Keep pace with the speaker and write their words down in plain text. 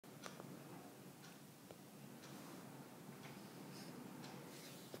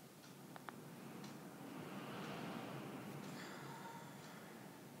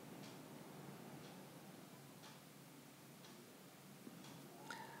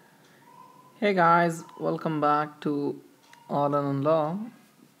Hey guys, welcome back to All in Law.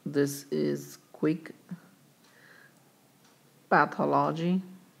 This is quick pathology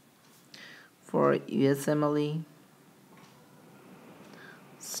for USMLE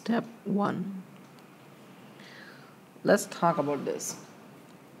step 1. Let's talk about this.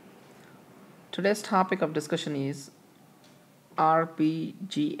 Today's topic of discussion is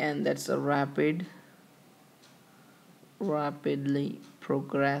RPGN, that's a rapidly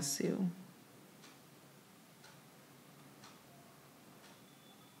progressive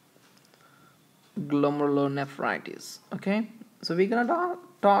glomerulonephritis. Okay, so we're gonna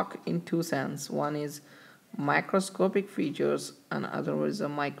talk in two sense. One is microscopic features and other is a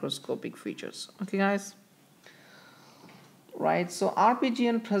microscopic features. Okay guys, right? So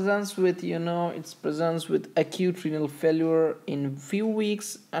RPGN presents with it's presents with acute renal failure in few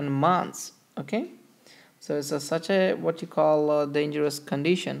weeks and months. Okay, so it's such a what you call a dangerous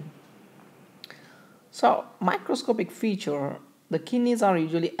condition. So microscopic feature, the kidneys are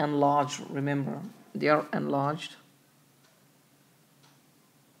usually enlarged. Remember, they are enlarged.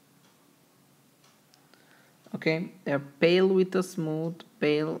 Okay, they are pale with a smooth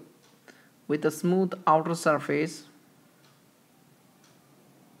outer surface.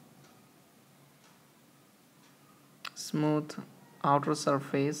 Smooth outer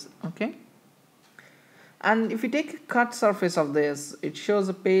surface. Okay, and if you take a cut surface of this, it shows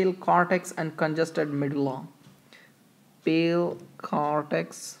a pale cortex and congested medulla. Pale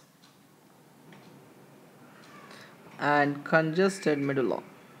cortex and congested medulla.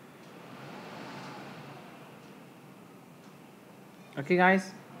 Okay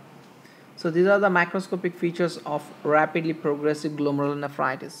guys, so these are the macroscopic features of rapidly progressive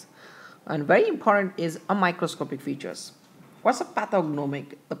glomerulonephritis, and very important is a microscopic features. What's a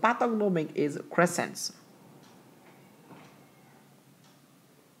pathognomic? The pathognomic is crescents.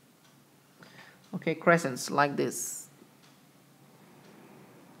 Okay, crescents like this.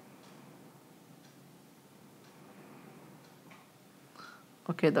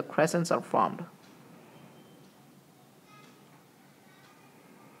 Okay, the crescents are formed.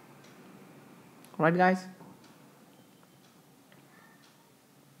 Right guys,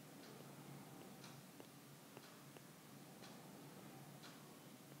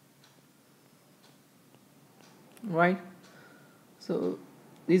 right? So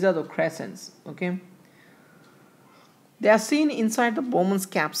these are the crescents. Okay, they are seen inside the Bowman's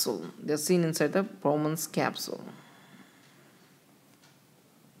capsule.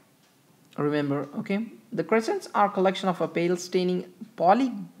 Remember, okay, the crescents are a collection of a pale staining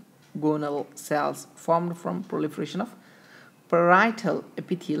polygonal cells formed from proliferation of parietal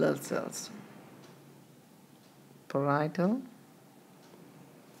epithelial cells. Parietal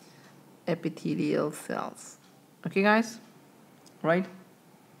epithelial cells. Okay guys, right?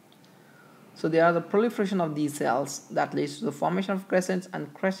 So they are the proliferation of these cells that leads to the formation of crescents,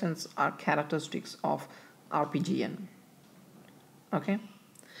 and crescents are characteristics of RPGN. Okay,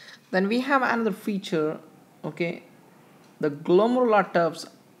 then we have another feature. Okay, the glomerular tubes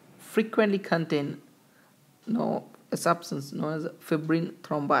frequently contain a substance known as fibrin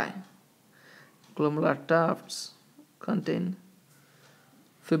thrombi. Glomerular tubes contain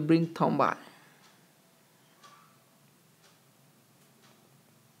fibrin thrombi.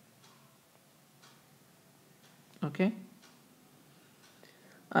 Okay,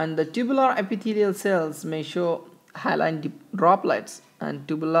 and the tubular epithelial cells may show hyaline droplets, and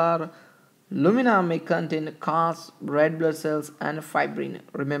tubular lumina may contain cast red blood cells and fibrin.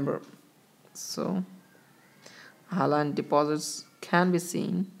 Remember, so hyaline deposits can be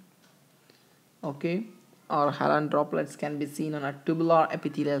seen. Okay, or hyaline droplets can be seen on a tubular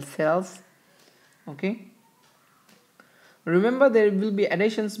epithelial cells. Okay, remember there will be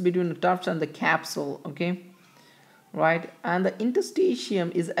adhesions between the tufts and the capsule. Okay, right, and the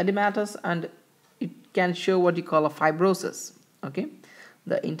interstitium is edematous and it can show what you call a fibrosis. Okay,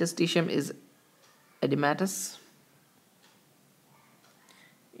 the interstitium is edematous.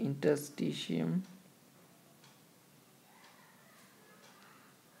 Interstitium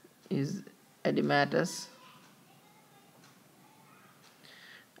is edematous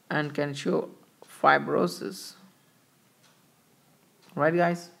and can show fibrosis. Right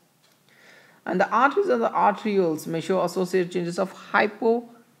guys, and the arteries and the arterioles may show associated changes of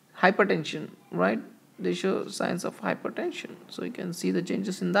hypertension. Right, they show signs of hypertension, so you can see the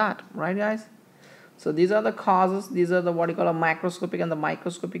changes in that. Right guys, so these are the causes. These are the what you call a macroscopic and the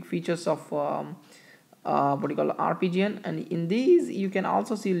microscopic features of what you call RPGN, and in these you can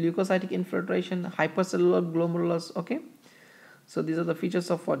also see leukocytic infiltration, hypercellular glomerulus. Okay, so these are the features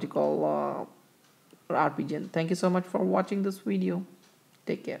of what you call RPGN. Thank you so much for watching this video.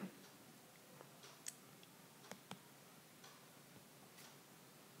 Take care.